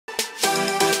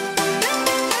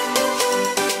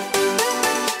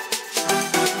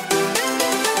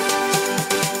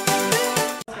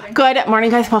Good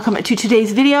morning, guys. Welcome to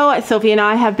today's video. Sophie and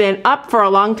I have been up for a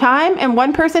long time and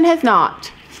one person has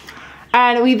not.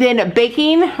 And we've been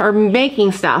baking or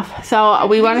making stuff. So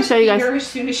we want to show you guys. As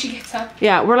soon as she gets up.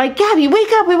 Yeah, we're like, Gabby,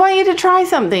 wake up. We want you to try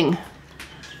something.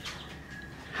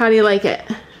 How do you like it?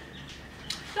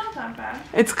 It's not that bad.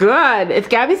 It's good. If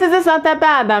Gabby says it's not that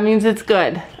bad, that means it's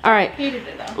good. All right. Hated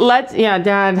it though. Yeah,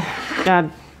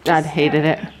 Dad hated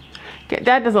it.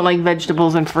 Dad doesn't like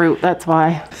vegetables and fruit, that's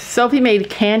why. Sophie made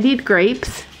candied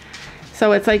grapes.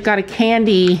 So it's like got a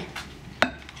candy,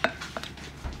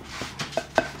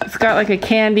 it's got like a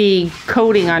candy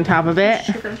coating on top of it.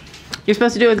 Sugar. You're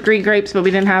supposed to do it with green grapes, but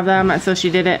we didn't have them, so she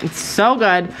did it. It's so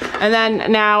good. And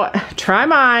then now, try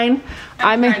mine.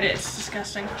 I tried it, it's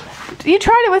disgusting. You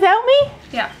tried it without me?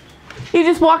 Yeah. You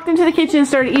just walked into the kitchen and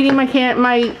started eating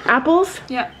my apples?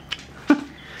 Yeah.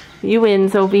 You win,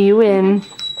 Sophie, you win.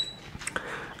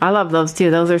 I love those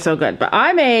too. Those are so good. But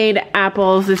I made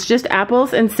apples. It's just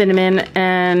apples and cinnamon,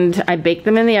 and I baked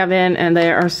them in the oven, and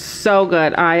they are so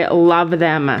good. I love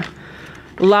them.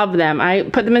 Love them. I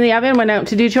put them in the oven, went out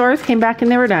to do chores, came back,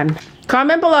 and they were done.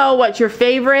 Comment below what's your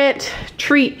favorite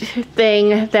treat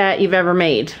thing that you've ever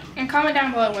made. And comment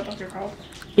down below what those are called.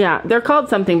 Yeah, they're called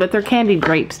something, but they're candied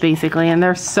grapes basically, and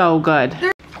they're so good.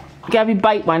 Gabby,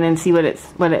 bite one and see what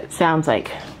it sounds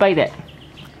like. Bite it.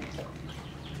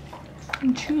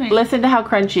 I'm chewing. Listen to how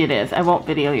crunchy it is. I won't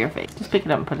video your face. Just pick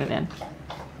it up and put it in.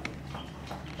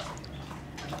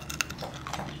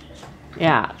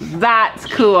 Yeah, that's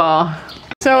cool.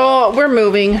 So we're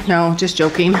moving. No, just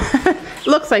joking.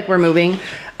 Looks like we're moving.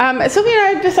 Sophie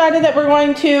and I decided that we're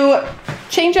going to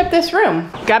change up this room.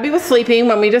 Gabby was sleeping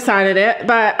when we decided it,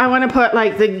 but I want to put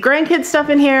like the grandkids stuff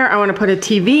in here. I want to put a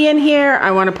TV in here. I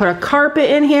want to put a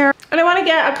carpet in here. And I want to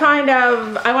get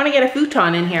a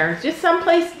futon in here. Just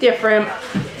someplace different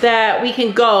that we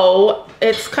can go.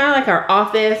 It's kind of like our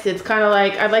office. It's kind of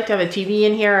like, I'd like to have a TV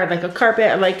in here. I'd like a carpet.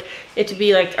 I'd like it to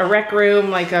be like a rec room,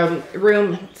 like a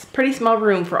room. It's a pretty small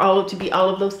room for all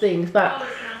of those things. But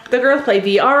the girls play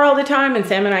VR all the time, and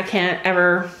Sam and I can't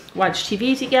ever watch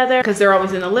TV together because they're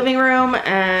always in the living room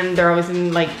and they're always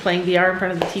in like playing VR in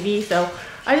front of the TV. So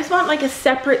I just want like a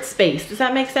separate space. Does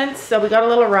that make sense? So we got a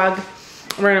little rug.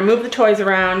 We're gonna move the toys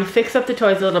around, fix up the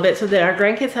toys a little bit so that our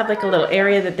grandkids have like a little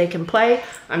area that they can play.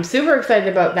 I'm super excited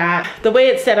about that. The way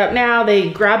it's set up now, they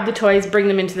grab the toys, bring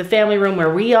them into the family room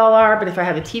where we all are, but if I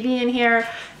have a TV in here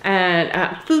and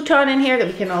a futon in here that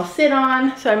we can all sit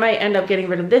on, so I might end up getting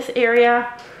rid of this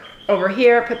area over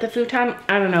here, put the futon.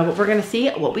 I don't know, but we're gonna see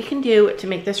what we can do to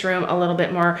make this room a little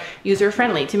bit more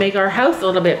user-friendly, to make our house a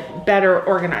little bit better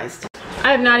organized.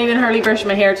 I have not even hardly brushed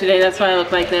my hair today, that's why I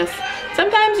look like this.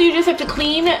 Sometimes you just have to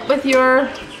clean with your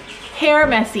hair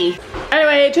messy.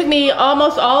 Anyway, it took me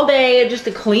almost all day just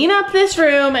to clean up this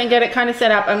room and get it kind of set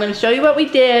up. I'm gonna show you what we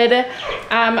did.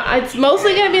 It's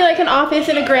mostly gonna be like an office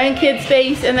and a grandkid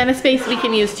space and then a space we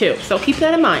can use too. So keep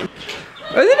that in mind.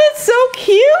 Isn't it so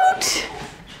cute?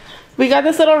 We got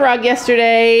this little rug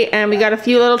yesterday and we got a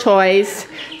few little toys.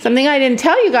 Something I didn't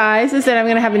tell you guys is that I'm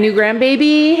gonna have a new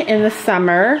grandbaby in the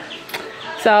summer.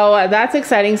 So that's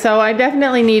exciting. So I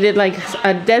definitely needed like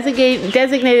a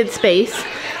designated space.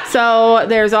 So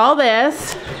there's all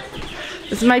this.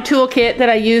 This is my toolkit that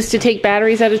I use to take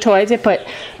batteries out of toys. I put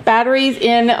batteries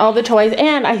in all the toys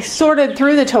and I sorted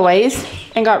through the toys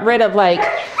and got rid of like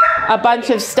a bunch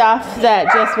of stuff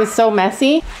that just was so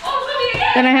messy.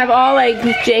 Then I have all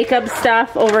like Jacob's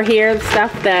stuff over here, the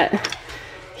stuff that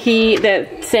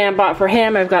Sam bought for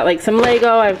him. I've got like some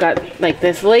Lego. I've got like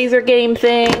this laser game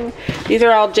thing. These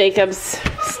are all Jacob's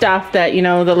stuff that, you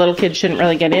know, the little kids shouldn't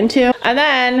really get into. And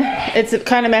then it's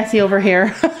kind of messy over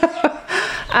here.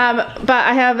 But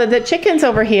I have the chickens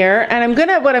over here, and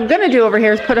what I'm gonna do over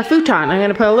here is put a futon. I'm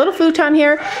gonna put a little futon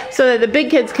here so that the big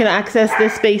kids can access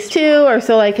this space too, or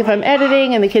so like if I'm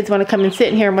editing and the kids want to come and sit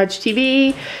in here and watch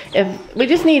TV. If we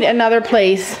just need another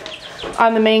place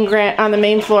on the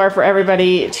main floor for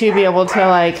everybody to be able to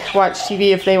like watch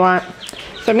TV if they want.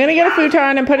 So I'm gonna get a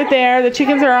futon and put it there. The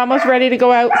chickens are almost ready to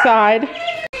go outside.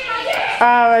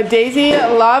 Daisy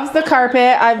loves the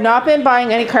carpet. I've not been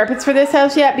buying any carpets for this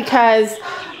house yet because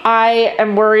I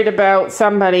am worried about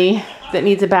somebody that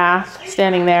needs a bath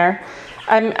standing there.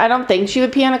 I don't think she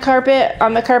would pee on the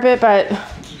carpet, but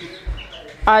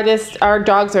our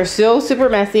dogs are so super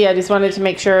messy. I just wanted to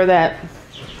make sure that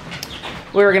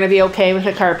we were gonna be okay with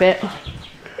the carpet.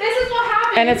 This is what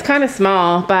happened. And it's kind of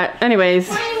small, but anyways,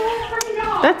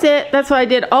 that's it. That's what I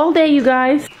did all day, you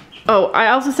guys. Oh, I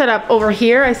also set up over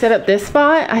here. I set up this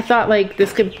spot. I thought like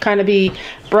this could kind of be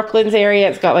Brooklyn's area.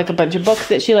 It's got like a bunch of books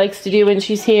that she likes to do when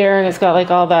she's here. And it's got like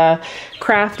all the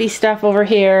crafty stuff over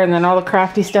here. And then all the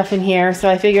crafty stuff in here. So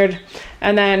I figured,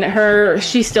 and then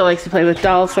she still likes to play with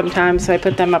dolls sometimes. So I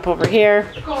put them up over here.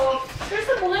 Cool. There's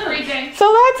the balloon.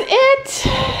 So that's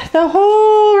it. The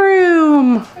whole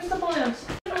room. There's the balloons.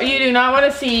 You do not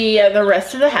want to see the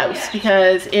rest of the house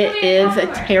because it is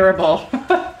terrible.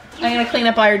 I'm going to clean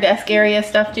up all your desk area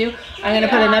stuff too. I'm going to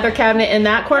put another cabinet in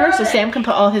that corner so Sam can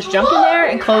put all his junk in there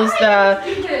and close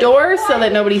the doors so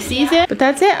that nobody sees it. But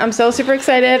that's it. I'm so super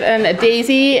excited. And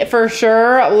Daisy for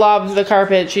sure loves the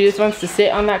carpet. She just wants to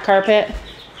sit on that carpet.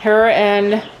 Her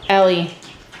and Ellie.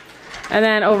 And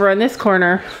then over in this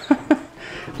corner,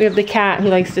 we have the cat who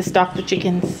likes to stalk the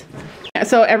chickens.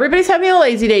 So everybody's having a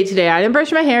lazy day today. I didn't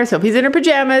brush my hair. Sophie's in her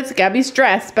pajamas. Gabby's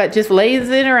dressed, but just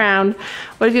lazing around.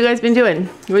 What have you guys been doing?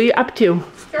 What are you up to?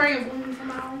 Throwing a balloon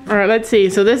from out. All right, let's see.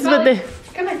 So this is what they...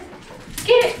 Come on.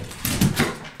 Get it.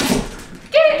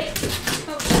 Get it.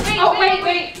 Oh,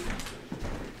 wait.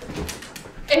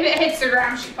 If it hits the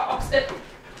ground, she pops it.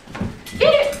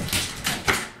 Get it.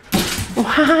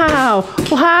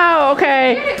 Wow,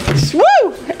 okay.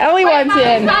 Woo! Ellie wants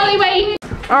in. Molly, wait.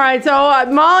 All right, so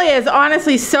Molly is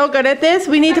honestly so good at this.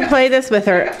 We need to play this with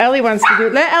her. Ellie wants to do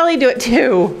it. Let Ellie do it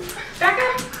too. Back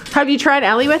up. Have you tried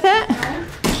Ellie with it?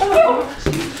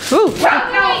 Ooh.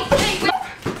 Wait.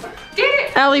 Get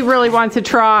it. Ellie really wants to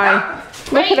try.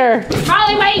 Look at her.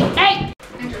 Molly, wait. Hey.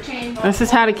 Entertain. This is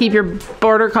how to keep your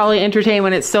border collie entertained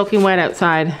when it's soaking wet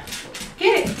outside.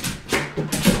 Get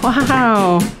it.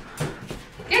 Wow.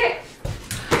 Get it.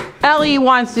 Ellie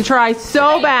wants to try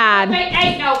so bad.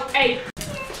 Hey, no, hey.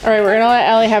 All right, we're gonna let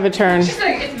Ellie have a turn. She's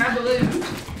like, it's my balloon.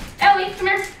 Ellie, come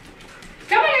here.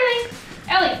 Come on,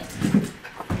 Ellie.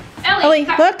 Ellie,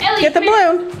 look, Ellie, get the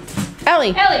balloon.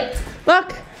 Ellie,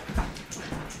 look.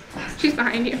 She's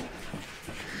behind you.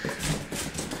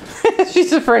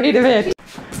 She's afraid of it.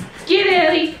 Get it,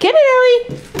 Ellie. Get it,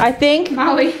 Ellie. I think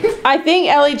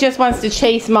Ellie just wants to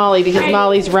chase Molly because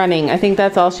Molly's running. I think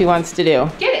that's all she wants to do.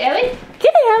 Get it, Ellie.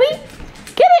 Get it, Ellie.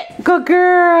 Get it. Good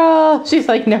girl. She's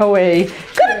like, no way.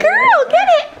 Good girl. Get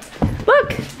it. Look.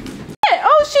 Get it.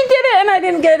 Oh, she did it and I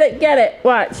didn't get it. Get it.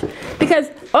 Watch. Because,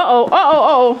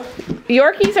 uh-oh.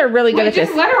 Yorkies are really good at this.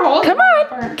 Just let her hold it. Come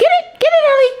on. Get it. Get it,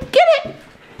 Ellie. Get it.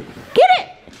 Get it.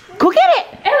 Go get it.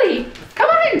 Ellie, come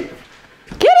on.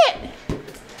 Get it.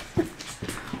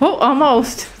 Oh,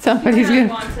 almost. Somebody's gonna.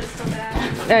 Wants it so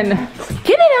bad. And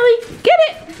get it, Ellie. Get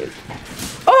it.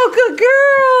 Oh, good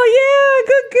girl. Yeah,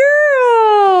 good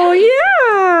girl.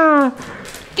 Yeah.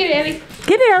 Get it, Ellie.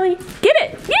 Get it, Ellie. Get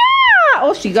it. Yeah.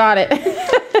 Oh, she got it. Get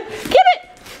it.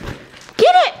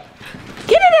 Get it.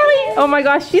 Get it, Ellie. Oh my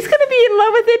gosh, she's gonna be in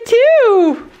love with it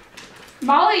too.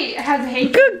 Molly has a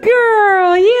hate. Good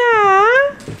girl.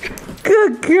 Yeah.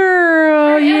 Good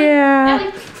girl. Yeah.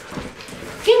 Ellie.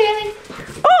 Get it, Ellie.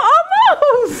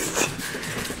 Oh, almost!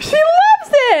 She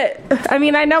loves it! I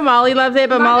mean, I know Molly loves it,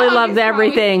 but Molly loves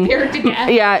everything.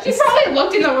 Yeah. She probably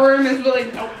looked in the room and was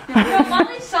like, nope. No,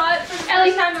 Molly saw it for the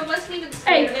first time and wasn't even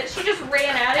scared of it. She just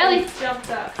ran at it and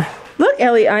jumped up. Look,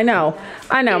 Ellie, I know.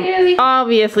 Ellie.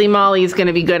 Obviously, Molly's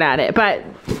gonna be good at it, but...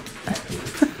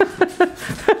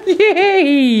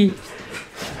 Yay!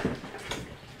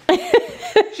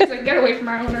 She's like, get away from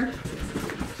our owner.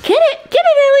 Get it,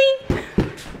 Ellie!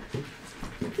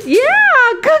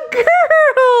 Yeah, good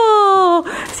girl.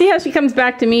 See how she comes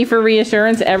back to me for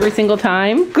reassurance every single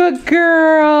time? Good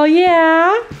girl,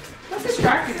 yeah. That's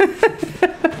distracting.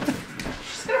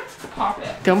 She's gonna pop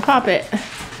it. Don't pop it.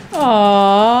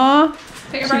 Aww.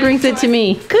 She brings it to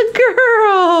me. Good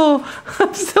girl.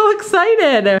 I'm so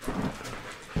excited.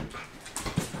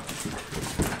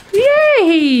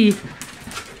 Yay.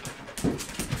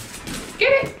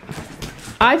 Get it.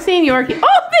 I've seen Yorkie.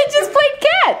 Oh, they just played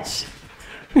catch.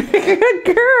 Good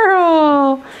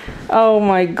girl. Oh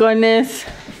my goodness.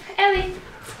 Ellie.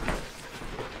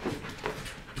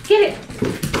 Get it.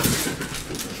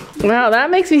 Wow, that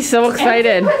makes me so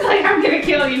excited. Like, I'm gonna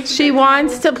kill you. She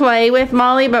wants to play with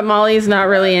Molly, but Molly's not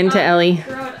really into Ellie.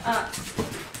 Throw it up.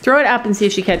 Throw it up and see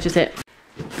if she catches it.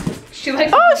 She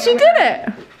likes. Oh, she did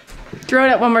it. Throw it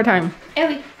up one more time.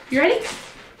 Ellie, you ready?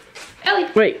 Ellie.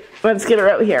 Wait, let's get her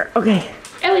out here. Okay.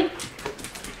 Ellie.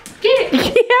 Get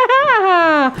it.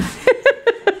 Yeah.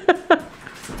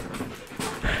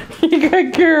 You're a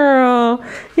good girl.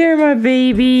 You're my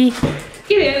baby.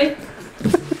 Get it, Ellie.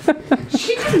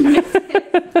 She just missed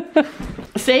it.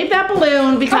 Save that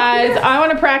balloon because I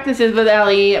want to practice this with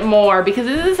Ellie more because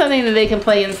this is something that they can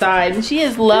play inside and she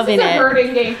is loving This is a it.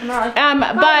 hurting game for us.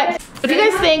 But if you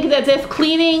guys think that this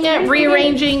cleaning,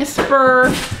 rearranging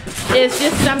spur is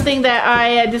just something that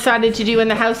I decided to do in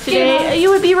the house today,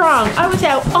 you would be wrong. I was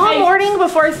out all morning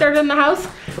before I started in the house.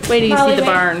 Wait till you see the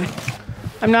barn.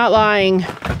 I'm not lying.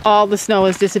 All the snow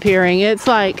is disappearing. It's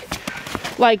like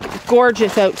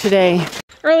gorgeous out today.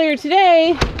 Earlier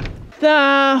today,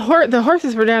 the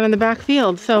horses were down in the back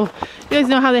field. So you guys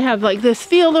know how they have like this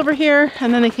field over here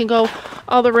and then they can go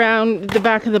all around the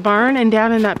back of the barn and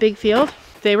down in that big field.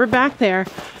 They were back there.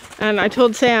 And I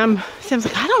told Sam's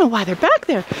like, I don't know why they're back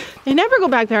there. They never go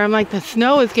back there. I'm like, the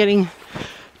snow is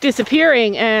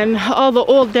disappearing and all the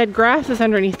old dead grass is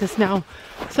underneath the snow.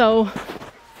 So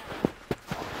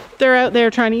they're out there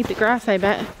trying to eat the grass, I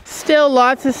bet. Still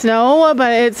lots of snow,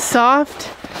 but it's soft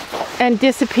and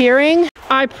disappearing.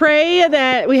 I pray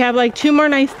that we have like 2 more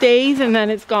nice days and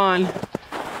then it's gone.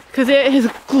 Because it is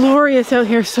glorious out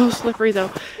here. So slippery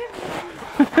though.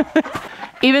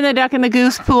 Even the duck in the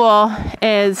goose pool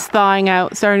is thawing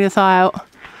out, starting to thaw out.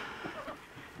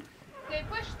 They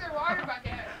pushed their water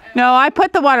bucket out. No, I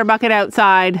put the water bucket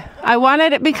outside. I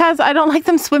wanted it because I don't like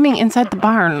them swimming inside the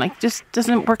barn. Like, just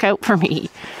doesn't work out for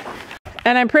me.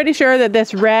 And I'm pretty sure that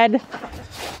this red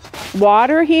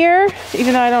water here,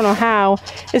 even though I don't know how,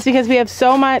 is because we have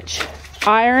so much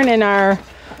iron in our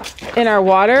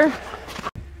water.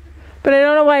 But I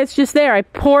don't know why it's just there. I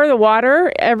pour the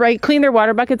water, I clean their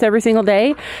water buckets every single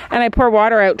day, and I pour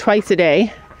water out twice a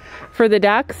day for the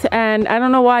ducks. And I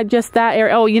don't know why just that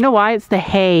area. Oh, you know why? It's the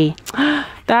hay.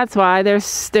 That's why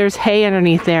there's hay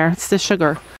underneath there. It's the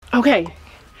sugar. Okay,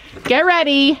 get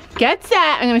ready, get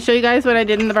set. I'm gonna show you guys what I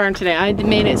did in the barn today. I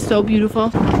made it so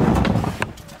beautiful.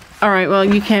 All right, well,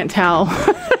 you can't tell. Do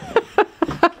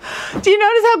you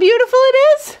notice how beautiful it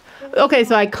is? Okay,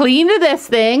 so I cleaned this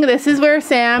thing. This is where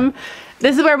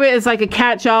it's like a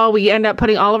catch-all. We end up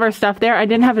putting all of our stuff there. I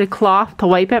didn't have a cloth to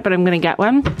wipe it, but I'm gonna get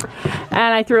one.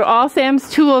 And I threw all Sam's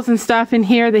tools and stuff in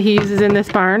here that he uses in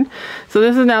this barn. So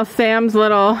this is now Sam's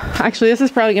little, actually this is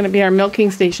probably gonna be our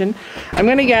milking station. I'm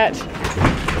gonna get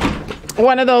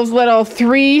one of those little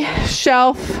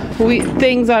 3-shelf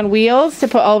things on wheels to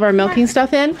put all of our milking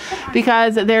stuff in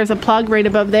because there's a plug right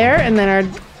above there and then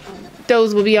our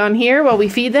does will be on here while we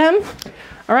feed them.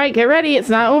 All right, get ready. It's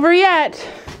not over yet.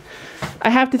 I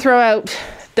have to throw out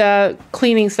the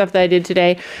cleaning stuff that I did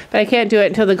today, but I can't do it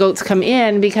until the goats come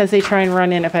in because they try and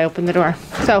run in if I open the door.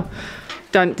 So,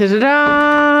 dun da da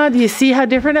da. Do you see how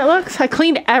different it looks? I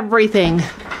cleaned everything.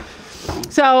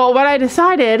 So what I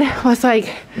decided was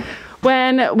like,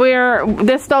 when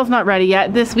this stall's not ready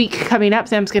yet, this week coming up,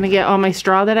 Sam's gonna get all my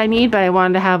straw that I need, but I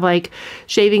wanted to have like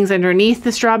shavings underneath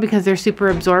the straw because they're super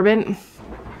absorbent.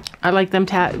 I like them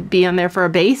to be on there for a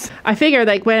base. I figured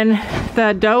like when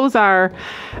the does are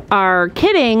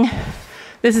kidding,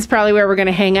 this is probably where we're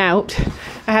gonna hang out.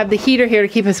 I have the heater here to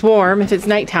keep us warm if it's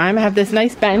nighttime. I have this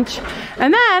nice bench.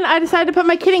 And then I decided to put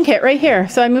my kidding kit right here.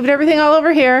 So I moved everything all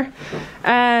over here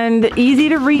and easy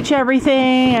to reach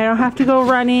everything. I don't have to go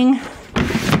running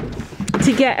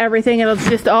to get everything. It'll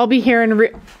just all be here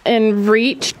in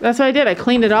reach. That's what I did. I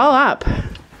cleaned it all up.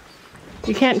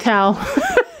 You can't tell.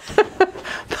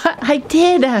 But I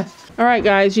did. All right,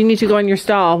 guys, you need to go in your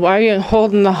stall. Why are you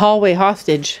holding the hallway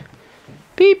hostage?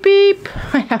 Beep, beep.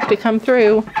 I have to come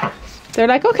through. They're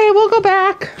like, okay, we'll go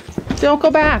back. Don't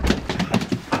go back.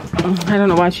 I don't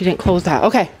know why she didn't close that.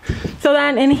 Okay. So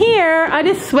then in here, I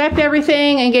just swept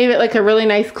everything and gave it like a really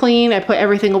nice clean. I put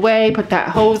everything away, put that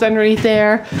hose underneath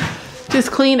there.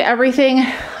 Just cleaned everything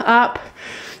up.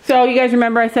 So you guys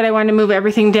remember I said I wanted to move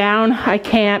everything down. I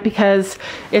can't because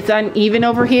it's uneven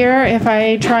over here. If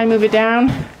I try and move it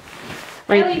down,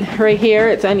 right here,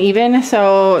 it's uneven.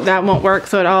 So that won't work.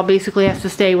 So it all basically has to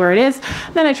stay where it is.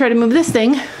 Then I try to move this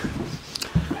thing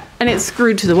and it's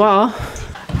screwed to the wall.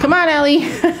 Come on, Ellie.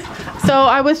 So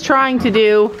I was trying to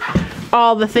do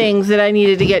all the things that I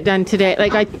needed to get done today.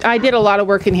 Like I did a lot of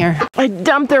work in here. I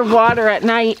dumped their water at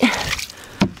night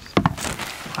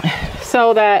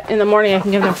so that in the morning I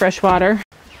can give them fresh water.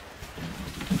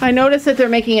 I noticed that they're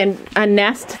making a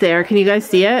nest there. Can you guys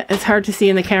see it? It's hard to see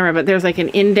in the camera, but there's like an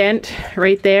indent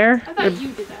right there. I thought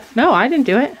you did that. No, I didn't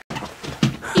do it.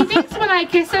 He thinks when I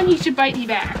kiss him, he should bite me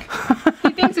back. He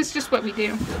thinks it's just what we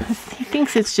do. He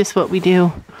thinks it's just what we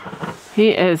do. He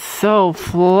is so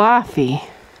fluffy.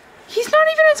 He's not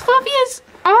even as fluffy as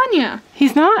Anya.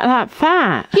 He's not that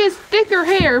fat. He has thicker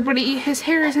hair, but his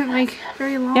hair isn't like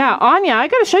very long. Yeah, Anya, I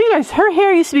gotta show you guys. Her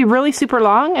hair used to be really super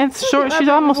long and it's short. She's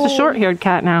almost a short-haired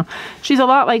cat now. She's a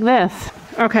lot like this.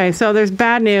 Okay, so there's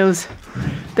bad news.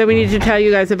 that we need to tell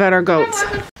you guys about our goats.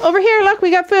 Over here, look,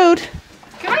 we got food.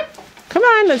 Come on. Come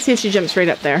on, let's see if she jumps right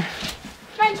up there.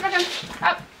 Come on,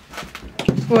 up.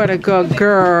 What a good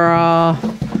girl.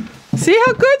 See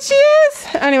how good she is?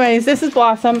 Anyways, this is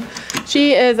Blossom.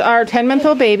 She is our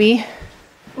 10-month-old baby.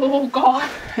 Oh, God.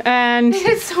 And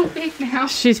It's so big now.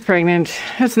 she's pregnant.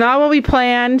 It's not what we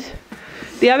planned.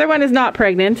 The other one is not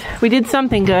pregnant. We did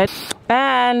something good.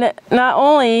 And not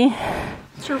only...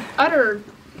 It's her udder.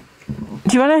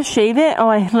 Do you want to shave it? Oh,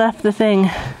 I left the thing.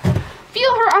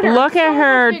 Feel her udder. Look at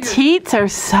her Figure. teats are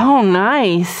so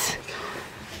nice.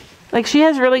 Like she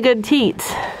has really good teats.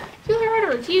 Feel her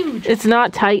udder. It's huge. It's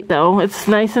not tight though. It's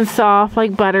nice and soft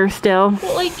like butter still.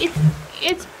 Well, like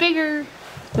it's bigger.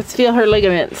 Let's feel her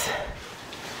ligaments.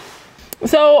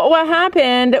 So what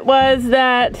happened was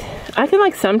that I can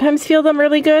like sometimes feel them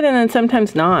really good and then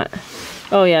sometimes not.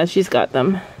 Oh yeah, she's got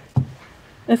them.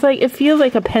 It's like, it feels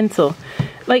like a pencil.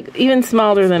 Like even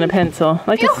smaller than a pencil.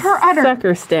 Like Feel a her udder.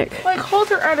 sucker stick. Like hold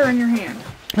her udder in your hand.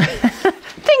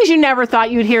 Things you never thought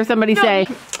you'd hear somebody say.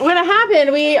 When it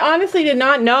happened, we honestly did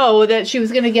not know that she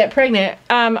was going to get pregnant.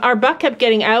 Our buck kept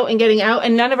getting out,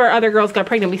 and none of our other girls got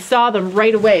pregnant. We saw them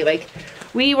right away. Like,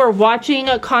 we were watching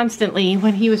constantly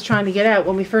when he was trying to get out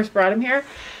when we first brought him here.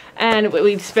 And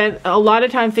we spent a lot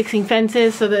of time fixing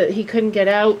fences so that he couldn't get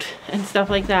out and stuff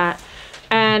like that.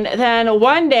 And then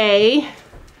one day...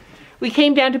 we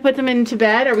came down to put them into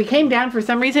bed, or we came down for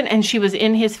some reason, and she was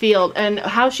in his field. And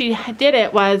how she did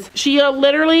it was she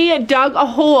literally dug a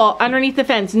hole underneath the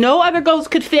fence. No other goats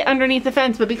could fit underneath the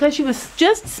fence, but because she was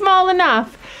just small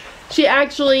enough, she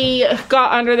actually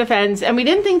got under the fence. And we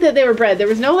didn't think that they were bred. There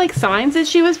was no like signs that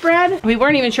she was bred. We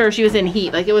weren't even sure if she was in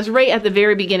heat. Like it was right at the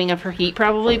very beginning of her heat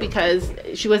probably, because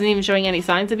she wasn't even showing any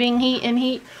signs of being in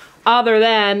heat. Other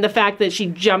than the fact that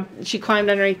she climbed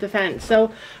underneath the fence.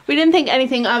 So we didn't think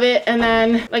anything of it. And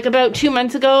then like about 2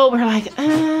 months ago, we're like,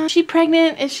 is she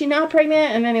pregnant? Is she not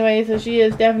pregnant? And anyway, so she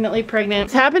is definitely pregnant.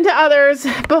 It's happened to others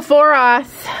before us.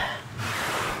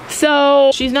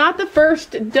 So she's not the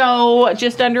first doe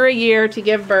just under a year to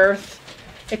give birth.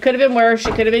 It could have been worse. She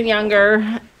could have been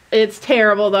younger. It's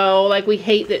terrible though. Like we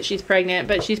hate that she's pregnant,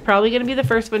 but she's probably going to be the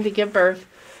first one to give birth.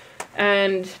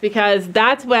 And because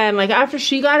that's when, like after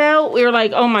she got out, we were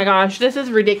like, oh my gosh, this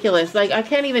is ridiculous. Like I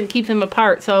can't even keep them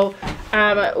apart. So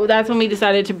that's when we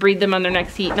decided to breed them on their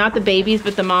next heat. Not the babies,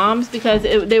 but the moms, because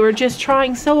they were just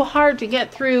trying so hard to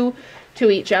get through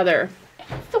to each other.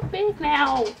 It's so big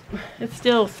now. It's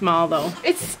still small though.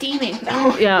 It's steaming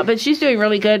though. Yeah, but she's doing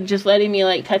really good just letting me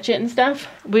like touch it and stuff.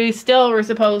 We still were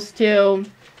supposed to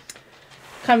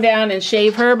come down and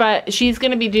shave her, but she's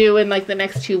going to be due in like the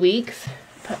next 2 weeks.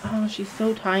 But, oh, she's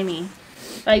so tiny.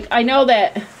 Like, I know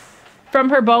that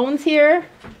from her bones here,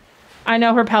 I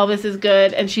know her pelvis is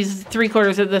good, and she's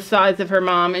 3/4 of the size of her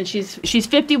mom, and she's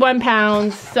 51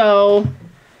 pounds, so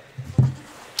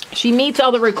she meets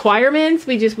all the requirements.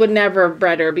 We just would never have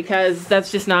bred her because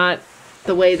that's just not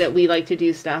the way that we like to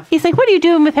do stuff. He's like, what are you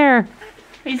doing with her?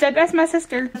 He said, that's my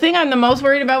sister. The thing I'm the most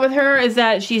worried about with her is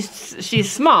that she's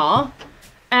small.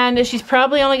 And she's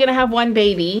probably only going to have one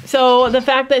baby. So the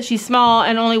fact that she's small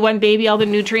and only one baby, all the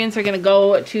nutrients are going to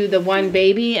go to the one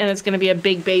baby. And it's going to be a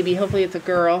big baby. Hopefully it's a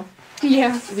girl.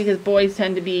 Yeah. Because boys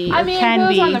tend to be, I mean, if it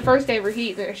was on the first day of her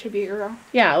heat, there should be a girl.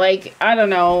 Yeah, like, I don't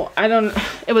know.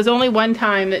 It was only one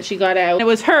time that she got out. It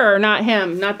was her, not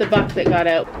him, not the buck that got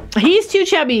out. He's too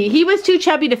chubby. He was too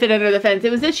chubby to fit under the fence.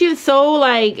 It was that she was so,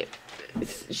 like,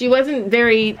 she wasn't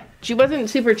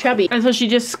super chubby. And so she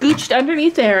just scooched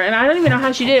underneath there. And I don't even know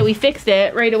how she did it. We fixed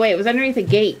it right away. It was underneath a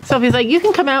gate. Sophie's like, you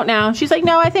can come out now. She's like,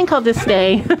 no, I think I'll just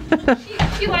stay.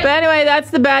 But anyway, that's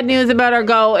the bad news about our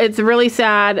goat. It's really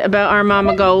sad about our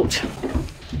mama goat.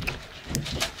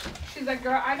 She's like,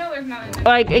 girl, I know there's nothing.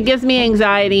 Like, it gives me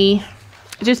anxiety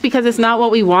just because it's not what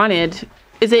we wanted.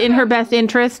 Is it in her best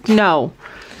interest? No.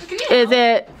 Is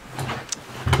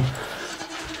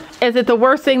it the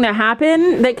worst thing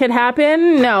that could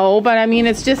happen? No, but I mean,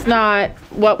 it's just not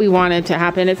what we wanted to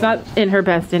happen. It's not in her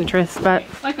best interest, but...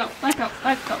 Let go, let go,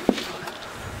 let go.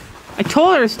 I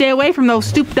told her to stay away from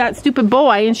that stupid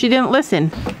boy, and she didn't listen.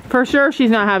 For sure,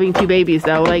 she's not having 2 babies,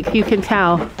 though. Like, you can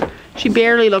tell. She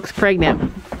barely looks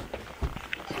pregnant.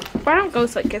 Why don't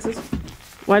goats like kisses?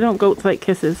 Why don't goats like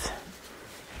kisses?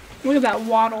 Look at that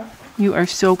waddle. You are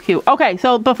so cute. Okay,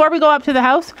 so before we go up to the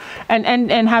house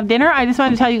and have dinner, I just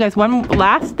wanted to tell you guys one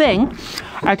last thing.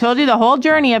 I told you the whole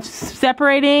journey of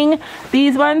separating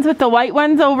these ones with the white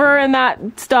ones over in that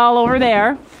stall over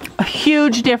there. A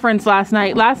huge difference last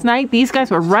night. Last night, these guys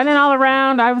were running all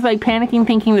around. I was like panicking,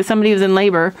 thinking that somebody was in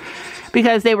labor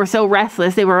because they were so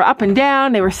restless. They were up and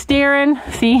down. They were staring.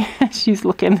 See, she's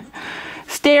looking.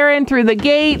 staring through the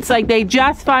gates like they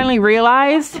just finally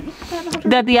realized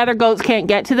that the other goats can't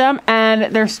get to them,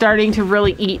 and they're starting to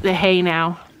really eat the hay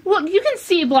now. Look, you can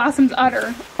see Blossom's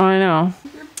udder. I know.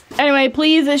 Anyway,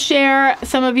 please share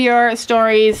some of your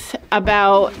stories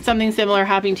about something similar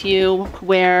happening to you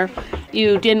where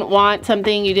you didn't want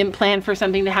something, you didn't plan for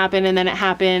something to happen, and then it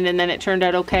happened, and then it turned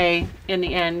out okay in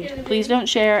the end. Please don't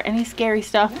share any scary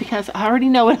stuff because I already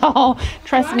know it all.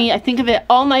 Trust me, I think of it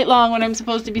all night long when I'm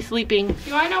supposed to be sleeping.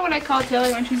 Do I know what I call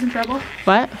Tilly when she's in trouble?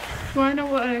 What? Do I know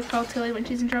what I call Tilly when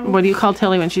she's in trouble? What do you call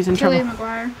Tilly when she's in trouble? Tilly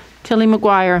McGuire. Tilly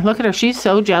McGuire. Look at her. She's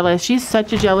so jealous. She's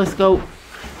such a jealous goat.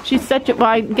 She's such a, well,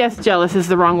 I guess jealous is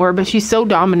the wrong word, but she's so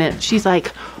dominant. She's like,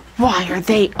 why are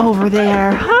they over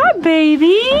there? Hi,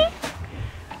 baby.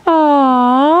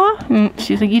 Aww.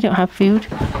 She's like, you don't have food.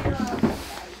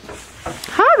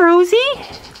 Hi, Rosie.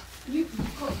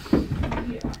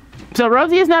 So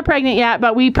Rosie is not pregnant yet,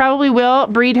 but we probably will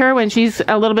breed her when she's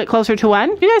a little bit closer to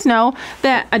 1. You guys know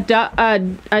that a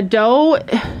doe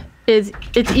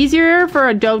it's easier for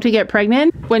a doe to get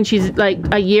pregnant when she's like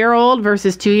a year old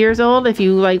versus 2 years old. If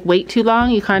you like wait too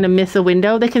long, you kind of miss a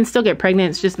window. They can still get pregnant,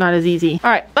 it's just not as easy. All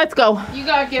right, let's go. You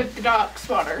gotta give the ducks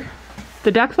water.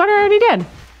 The ducks water I already did.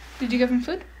 Did you give him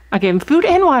food? I gave him food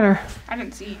and water. I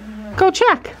didn't see. Go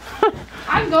check.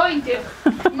 I'm going to.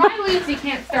 My Lucy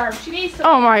can't starve. She needs to.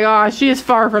 Oh my gosh, she is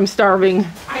far from starving.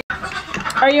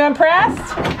 Are you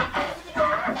impressed?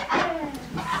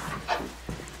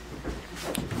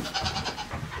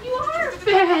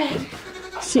 Fed.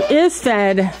 She is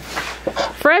fed.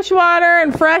 Fresh water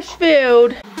and fresh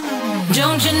food.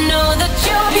 Don't you know that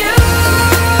you're beautiful?